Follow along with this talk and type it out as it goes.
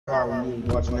hard when you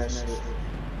was watching that shit.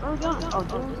 Where we going? Oh,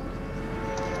 dude.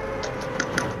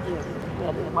 Yeah, we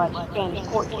had to watch Spanish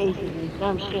court cases and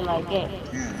dumb shit like that.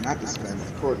 Damn, not the Spanish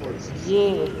court cases.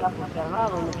 Yeah, Capo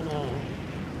Cerrado looking ass.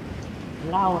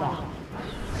 Laura.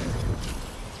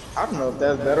 I don't know if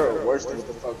that's better or worse than what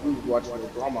the fuck we was watching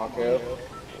with grandma, Kev.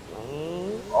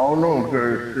 Man. I don't know,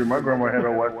 cause shit, my grandma had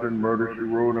her watching Murder She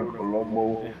Wrote in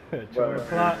Colombo. Charter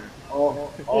plot.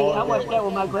 See, I watched that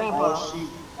with my all grandpa.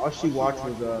 she watched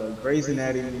was Grey's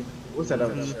Anatomy. What's that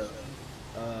other show?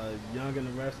 Young and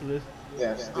the Restless.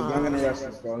 Yes, The Young and the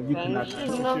Restless, bro. You Same cannot. shit,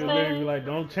 you She know would what I'm literally be saying? like,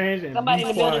 "Don't change and Somebody be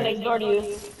in the building quiet." next door to you.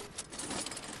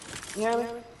 You hear me?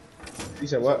 You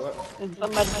said what? There's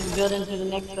somebody in the building to the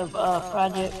next of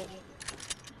project.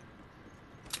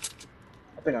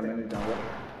 I think I'm in it, John.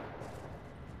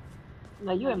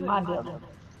 No, you in my building.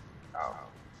 Oh.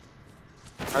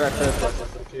 I got chest questions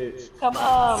for the kids. Come,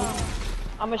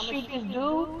 I'ma shoot this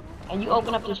dude, and you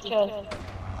open up his chest.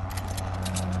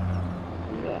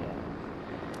 Yeah.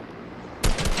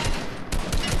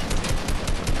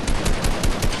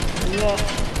 Yeah.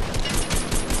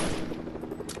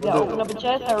 Yeah, open up the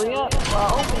chest, hurry up, while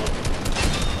I open it.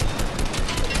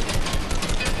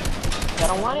 Y'all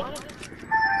don't want it?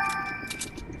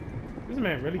 This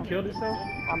man really killed himself.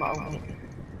 I'ma open it.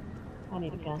 I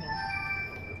need a gun.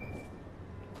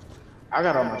 I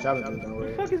got all my challenges done What the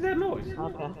with. fuck is that noise? Okay.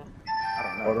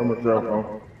 I Oh, don't know. them a cell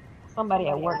phone. Somebody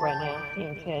at work right now. He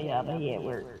didn't tell y'all, but he at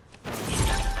work.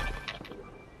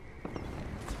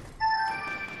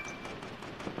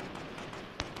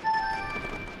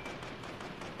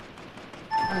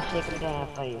 Let me shake it down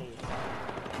for you.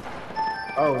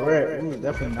 Oh, we was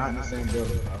definitely not in the same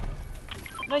building, bro.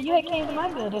 No, you had came to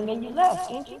my building, then you left,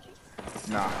 didn't you?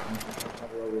 Nah.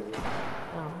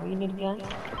 Oh, well, you need a gun?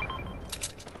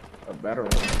 A better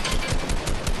one.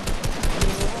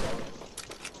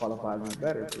 Qualifies as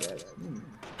better, if you ask me.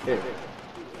 Here.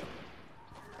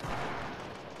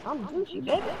 I'm Gucci,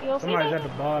 baby. You don't see Somebody's at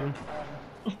that? the bottom.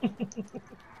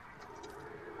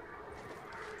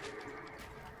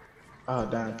 Oh,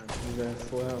 damn. You got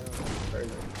full health. Crazy.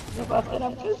 If I said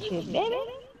I'm Gucci, baby.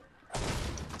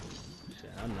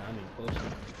 Shit, I need closer.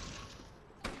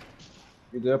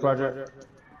 You good, Project?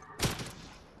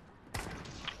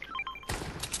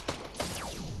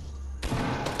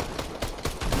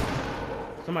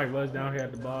 Somebody was down here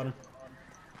at the bottom.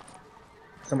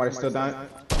 Somebody still dying?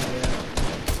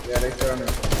 Yeah, they still on there.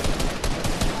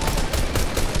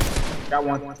 Got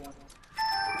one.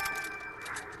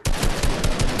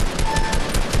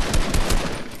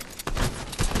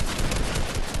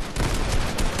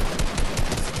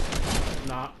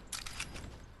 Nah.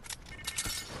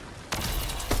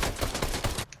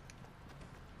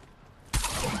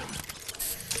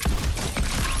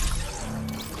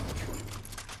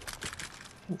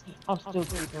 I'm still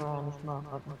creeping around this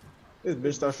motherfucker. This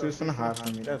bitch thought she was finna hide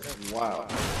from me. That's wild.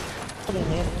 Put in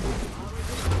there.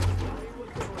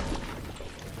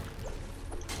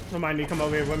 Somebody need to come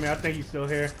over here with me. I think he's still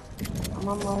here. I'm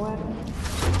on my way.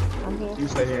 I'm here. You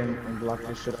stay here and block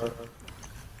this shit up.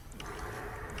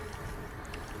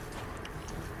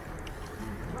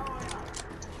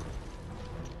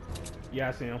 Yeah,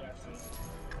 I see him.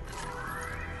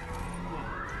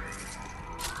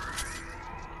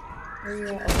 Where you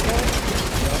at? Okay.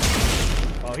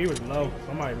 Oh, he was low.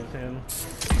 Somebody was hitting him.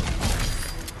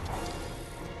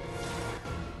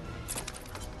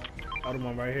 Other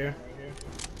one right here.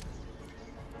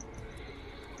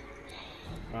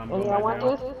 I'm Oh, going y'all back want down.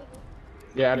 this?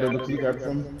 Yeah, I do. But you got it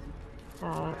from me.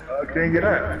 Alright. Can't get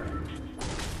out.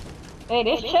 Hey,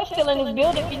 there's chest still in this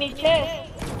building if you need chest.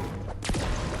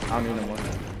 I don't need no more.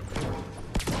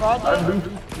 Project?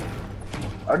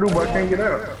 I do, but I can't get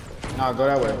out. Nah, go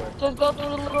that way. Just go through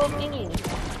the little thingy.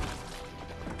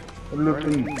 What little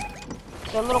thing?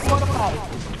 The little porta potty.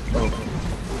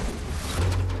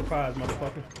 Surprise,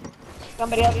 motherfucker.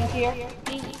 Somebody else is here?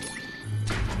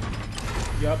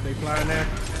 Yup, they flying there.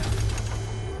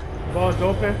 Ball's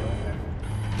open.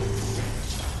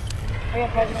 Hurry up,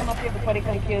 Project, come up here before they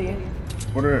come kill you.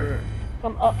 What is it?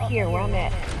 Come up here where I'm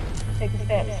at. Take the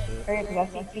steps. Hurry up,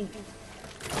 because I see feet.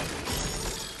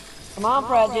 Come on,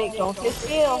 Project, don't sit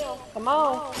still. Come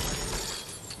on.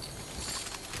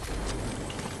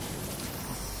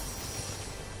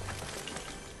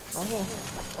 Right here.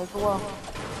 Break the wall.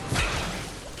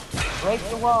 Break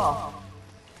the wall.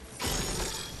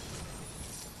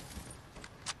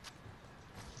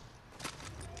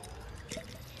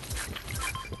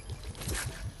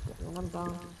 And I'm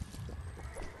done.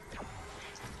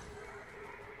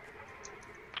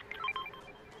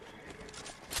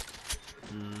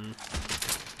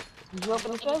 Did you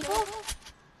open the chest door?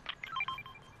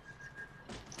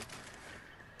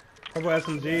 Purple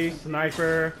SMG,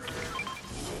 sniper.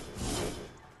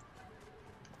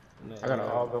 I got an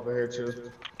AUG over here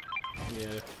too.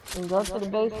 Yeah. And go to the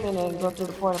basement and go to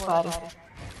the porta potty.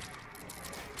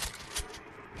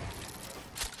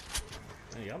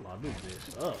 Hey, y'all about to do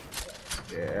this up.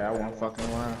 Yeah, I won't fucking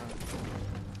around.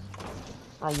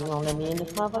 Oh, you gonna let me in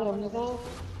this motherfucker? What you saying?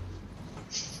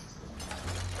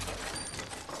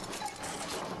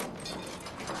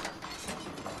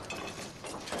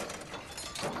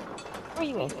 Where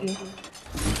you at, Q?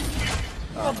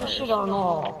 Put this shit on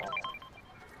all.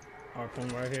 Harpoon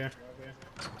right here.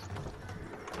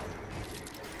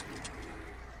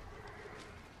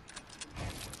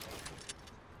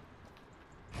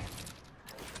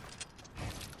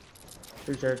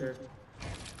 Appreciate it.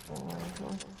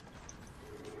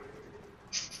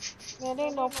 Man, there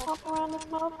ain't no pump around this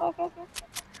motherfucker.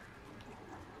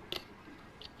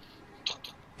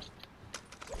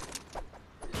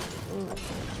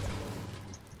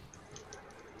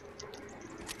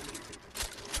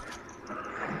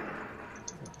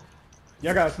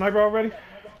 Y'all got a sniper already?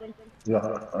 Yeah,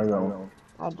 I got one.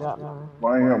 I dropped mine. But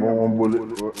I ain't got but one bullet.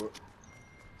 But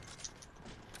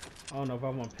I don't know if I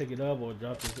want to pick it up or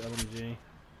drop this LMG.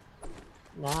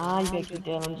 Nah, you better keep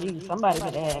the LMG. Somebody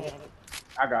better have it.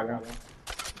 I got one.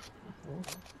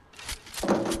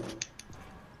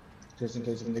 Just in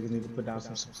case some niggas need to put down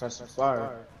some suppressive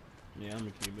fire. Yeah, I'm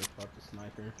gonna keep it. Fuck the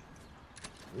sniper.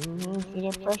 See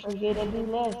that pressure get at me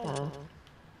last time.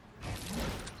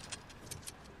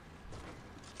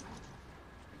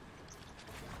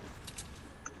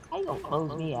 How you gonna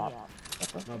close me out?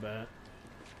 My bad.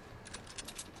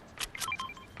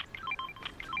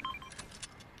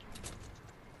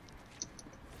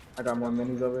 I got more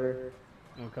minis over here.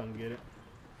 I'm gonna come get it.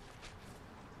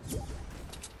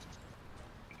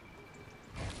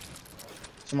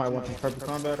 Somebody want some purple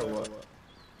combat or what?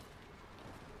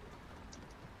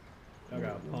 I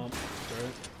got a pump.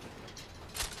 Straight.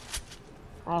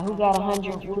 Alright, who got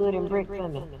 100 wood and bricks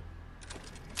in it?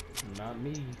 Not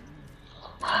me.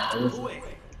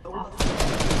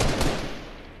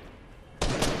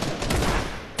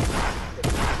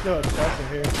 Still a chest in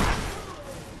here.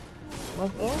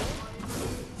 What's there?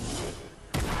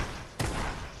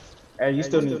 Hey, you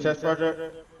still need a test project?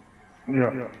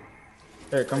 yeah.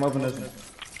 Hey, come open this.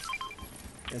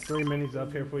 And 3 minis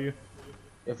up here for you.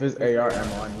 If it's AR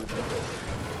ammo, I need it.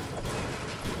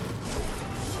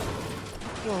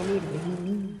 You don't need it.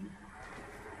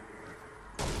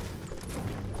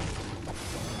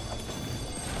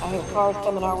 I hear cars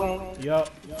coming our way. Yup.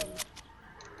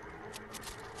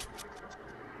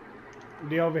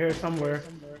 They over here somewhere.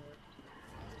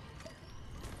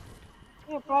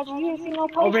 Yeah, Roger, you ain't see no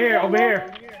potions. Over here, down over there?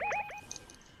 here.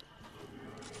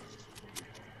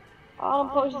 All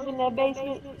them potions in that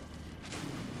basement.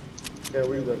 Yeah,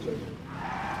 where you go to?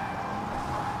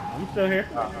 I'm still here.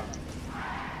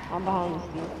 I'm behind you,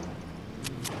 Steve.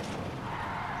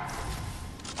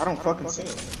 I don't fucking see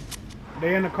it.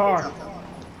 They in the car.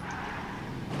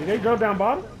 Did they go down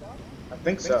bottom? I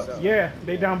think so. Yeah,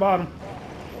 they down bottom.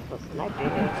 That's a sniper.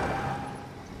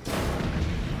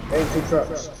 Hey, 2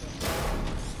 trucks.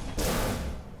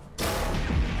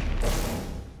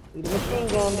 You the machine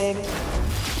gun, baby.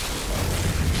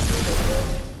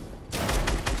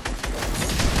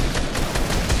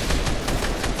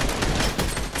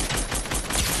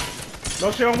 No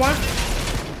shit on one?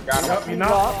 Got him. Yup, you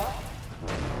not?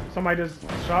 Somebody just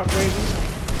shot crazy.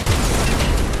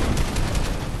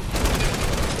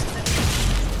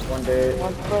 One dead.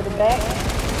 One further back.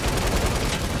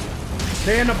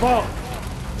 They in the vault.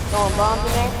 Throwing bombs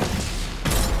in there.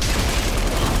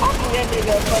 I think that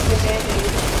nigga fucking man.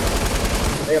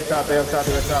 They up top, they up top,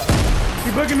 they up top.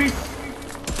 He booking me.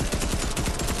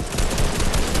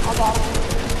 I got him.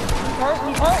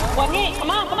 He's hurt. One hit. Come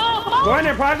on, come on, come on. Go in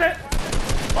there, Project.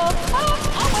 I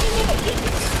wasn't even hit.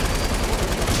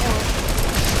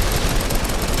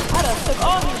 I done took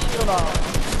all his shield off.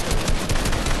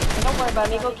 Don't worry about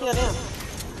me. Go kill them.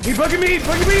 He booking me,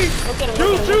 booking me. Go get him.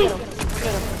 Shoot, Go shoot.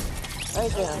 get him.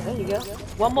 Right there. There you go.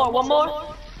 One more. One more. A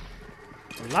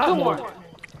lot 2 more. more.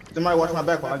 Somebody watch my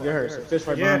back while I get hurt. It's a fish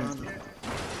right behind me.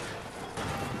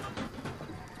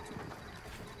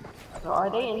 So are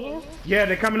they in here? Yeah,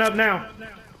 they're coming up now.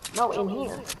 No, in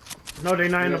here. No, they're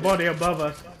not in the vault. They're above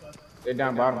us. They're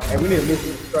down bottom. Hey, we need to move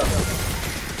this truck.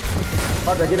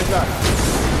 Parker, get inside.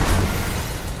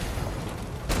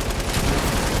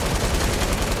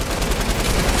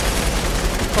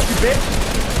 Fuck you, bitch.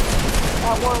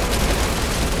 Got one.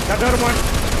 Got the other one.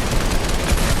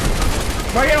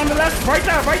 Right here on the left. Right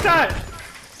side, right side.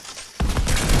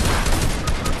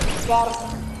 Got him.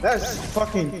 That's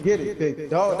fucking get it, big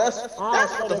dog. That's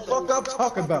what the fuck I'm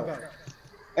talking about.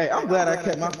 Hey, I'm glad I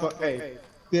kept my fuck. Hey,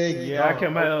 big Yeah, I dog.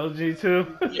 kept my LG too.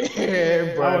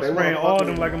 Yeah, bro. I was they spraying wanna all fuck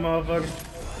them with like a me.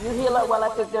 motherfucker. You heal up while I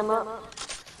pick them up?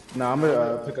 Nah, I'm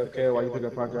gonna pick up Kale while you pick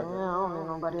up Project. I don't need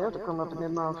nobody else to come up in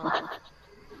that motherfucker.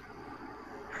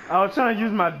 I was trying to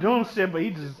use my Doom shit, but he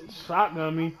just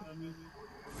shotgunned me.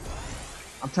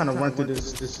 I'm trying to run through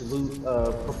this loot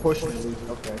proportionally.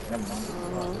 Okay, never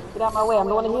mind. Get out my way. I'm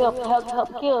the one to heal. Help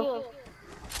the kill.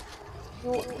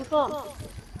 Do something.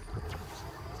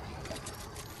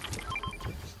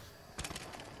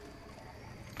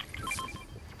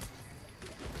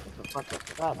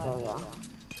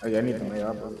 Oh yeah, I need to make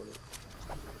up.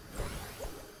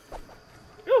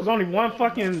 It was only one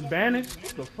fucking bandage.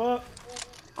 What the fuck?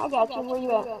 I got you. Where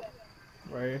you at?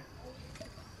 Right here.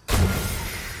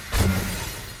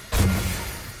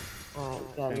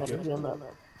 Alright, gotta let me heal up.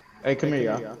 Hey, come here,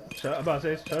 y'all. I'm about to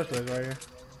say it's chest plate right here.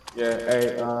 Yeah,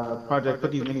 hey, Project,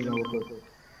 put these minis on real quick.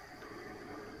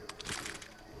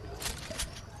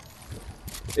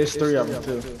 It's 3 of them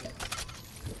too.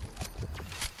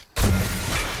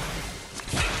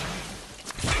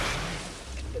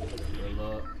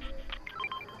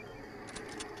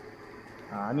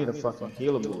 I need a fucking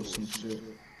healable or some shit.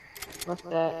 What's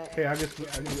that? Hey, I can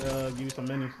give you some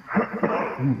minis.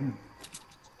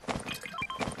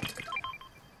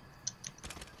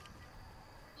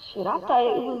 Shit, I thought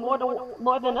it was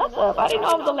more than us up. I didn't know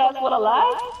I was the last one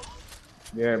alive.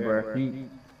 Yeah, bro.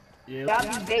 Yeah. Got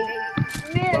me big.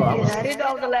 I didn't know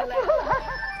I was the last one alive.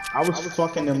 I was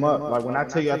fucking them up. Like when I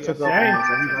tell you I took off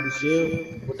everybody's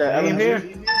shield with that Same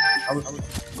LMG, I was.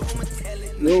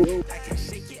 No.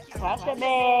 Watch the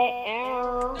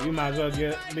bag. You might as well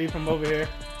leave from over here.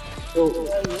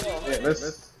 Yeah,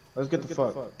 let's get the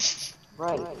fuck.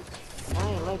 Right. I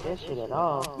ain't like that shit at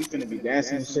all. We finna be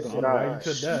dancing and shit Right, without.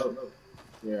 you took that.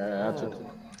 Yeah, I took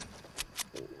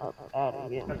it. Up out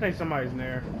of here. I think somebody's in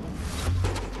there.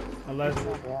 Unless,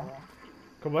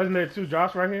 cause wasn't there 2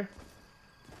 drops right here?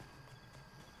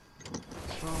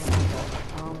 I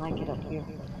don't like it up here.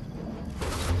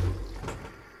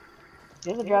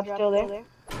 There's a drop still there.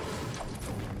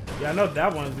 Yeah, I know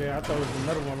that one's there. I thought it was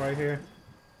another one right here.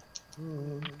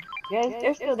 Yeah,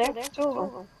 they're still there. There's 2 of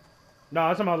them. No,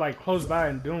 I'm talking about like close by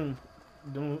in Doom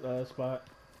spot.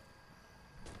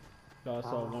 No, I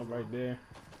saw one right there.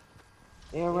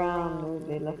 They're around.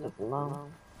 They left us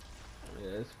alone.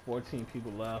 Yeah, it's 14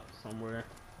 people left somewhere.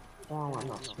 I don't want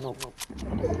no smoke.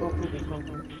 Smoke will be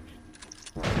something.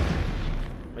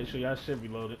 Make sure y'all shit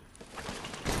reloaded.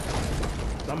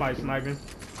 Somebody sniping.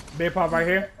 Big pop right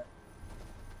here.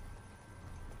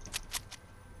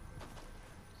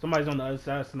 Somebody's on the other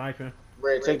side sniping.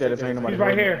 Red, take that if ain't nobody. He's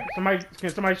right here. Can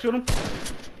somebody shoot him?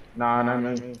 Nah, not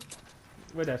me.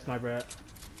 Where'd that sniper at?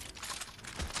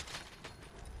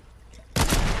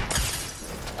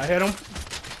 I hit him.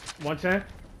 110.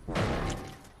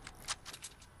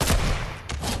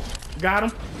 Got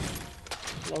him.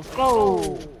 Let's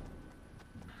go.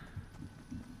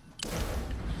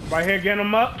 Right here, getting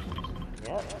him up.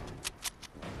 Yep.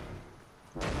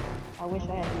 I wish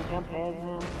I had some jump pads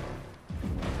now.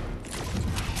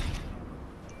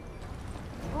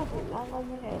 I did not know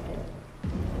you had that.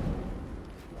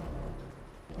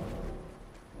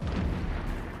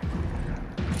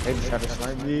 They just had to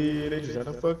snipe me. They just had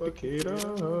to fuck the kid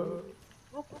up.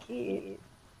 What the kid?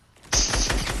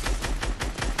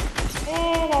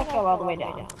 And I fell all the way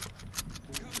down.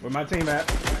 Where my team at?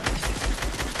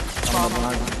 I'm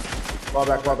behind you. Fall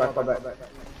back.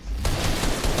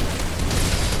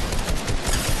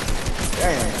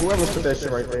 Damn, whoever put that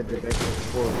shit right there did that shit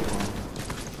before.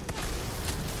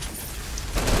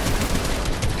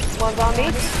 One's on me.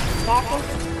 Knock him.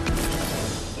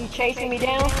 He's chasing me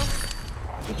down.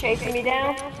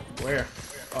 Where?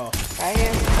 Oh, Right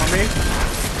here. on me.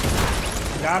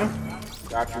 Got him.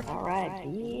 Gotcha. Alright,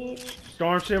 bitch.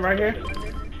 Storm shit right here.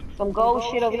 Some gold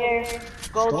shit over here.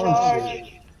 Gold Storm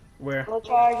charge. Where? Gold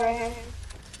charge right here.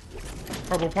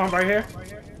 Purple pump right here.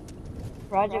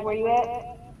 Project, where you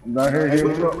at? I'm not here.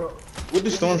 Healing up. What the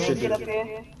storm shit Get up do?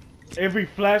 here. Every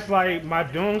flashlight, my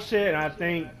Doom shit, and I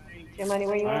think Your money,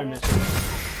 where you I at? missed it.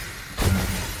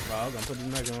 Well, I was gonna put this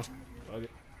neck on. Fuck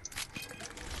it.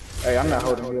 Hey, I'm not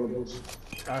holding healables.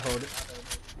 I hold it.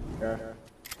 Yeah.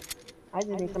 I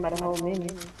just need somebody to hold me.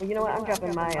 Well, you know what? I'm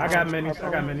dropping my. I got minis.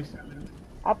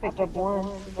 I picked up one.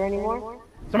 Is there any more?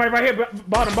 Somebody right here,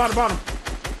 bottom.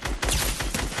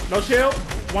 No shield.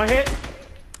 One hit.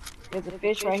 There's a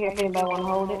fish right here if anybody want to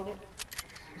hold it.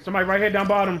 Somebody right here down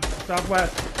bottom,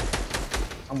 southwest.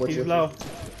 I'm with He's you. low.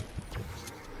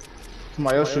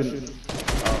 Somebody else shooting.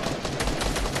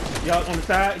 Y'all on the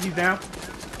side, he's down.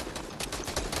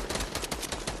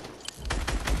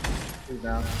 He's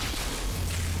down.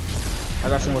 I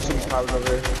got some more super powers over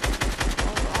there.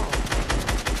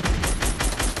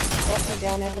 That's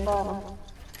down at the bottom.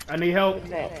 I need help. What's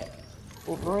that?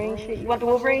 Wolverine shit. You want the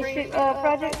Wolverine shit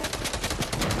project?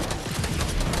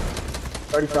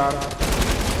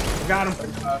 35. Got him.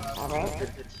 Alright.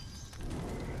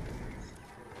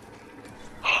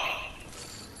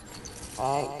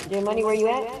 Alright. Jim Money, where you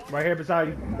at? Right here beside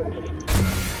you.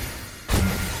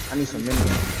 I need some minerals.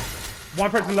 One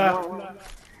person left.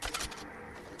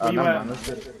 Where you no, at? no, that's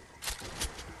it.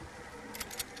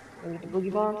 Let me get the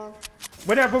boogie bombs.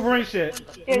 Where that Wolverine shit?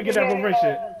 Let me get that Wolverine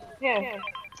shit. Yeah.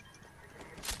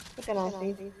 Put that on,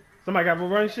 Steve. Somebody got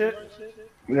Wolverine shit?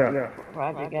 Yeah.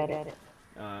 Roger got it.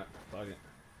 Alright, fuck it.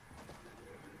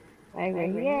 Right where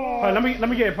you Alright, at? let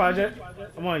me get a project.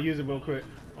 I want to use it real quick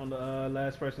on the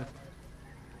last person.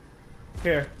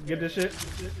 Here, get this shit.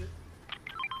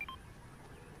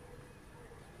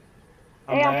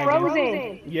 Hey, I'm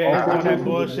frozen. Yeah, he's doing that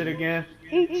bullshit again.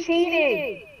 He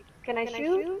cheated. Can I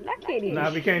shoot? I can't even.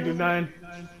 Nah, we can't do nothing.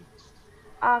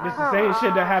 This This the same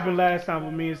shit that happened last time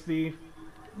with me and Steve.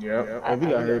 Yep. Hey, we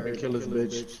got her to kill this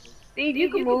bitch. Steve, you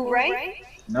can move, right?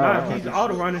 No, Nah, he's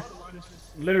auto running.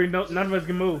 Literally, none of us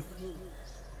can move.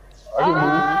 I can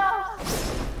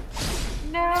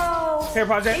move. No. Here,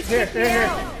 project. Here.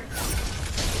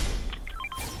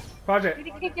 Project, Did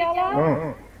he kick y'all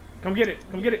out? come get it.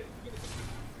 Did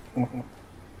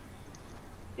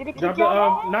he kick Drop the, y'all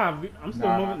out? nah, I'm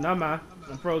still moving. Nah, man.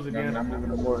 I'm froze again. I'm moving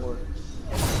no more.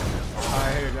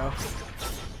 Alright, here you go.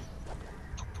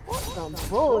 Some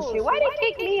bullshit. Why they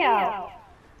kick me out?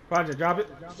 Project, drop it.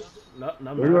 No,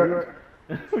 man.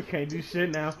 We can't do shit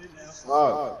now.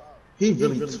 Fuck. He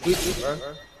really tweaked, bro.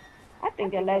 I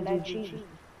think that last dude cheated.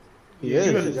 He You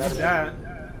is. died.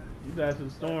 You died to the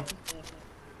storm.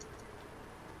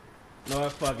 No,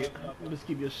 fuck it. Just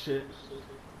keep your shit.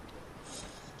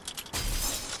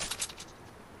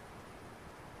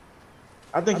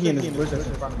 I think he in this bush that's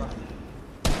in front of me.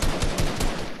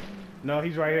 No,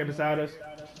 he's right here beside us.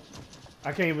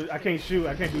 I can't shoot.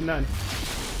 I can't do nothing.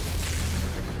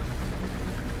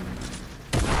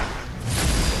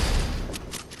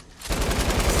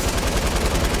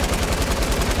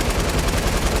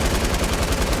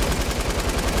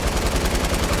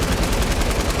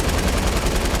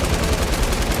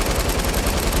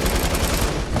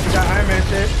 You got Iron Man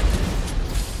shit.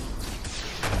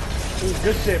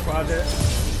 Good shit, project.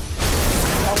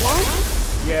 I won?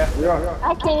 Yeah.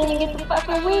 I can't even get the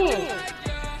fucking win.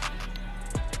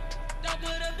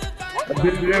 I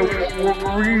did that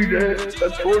Wolverine,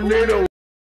 that tornado.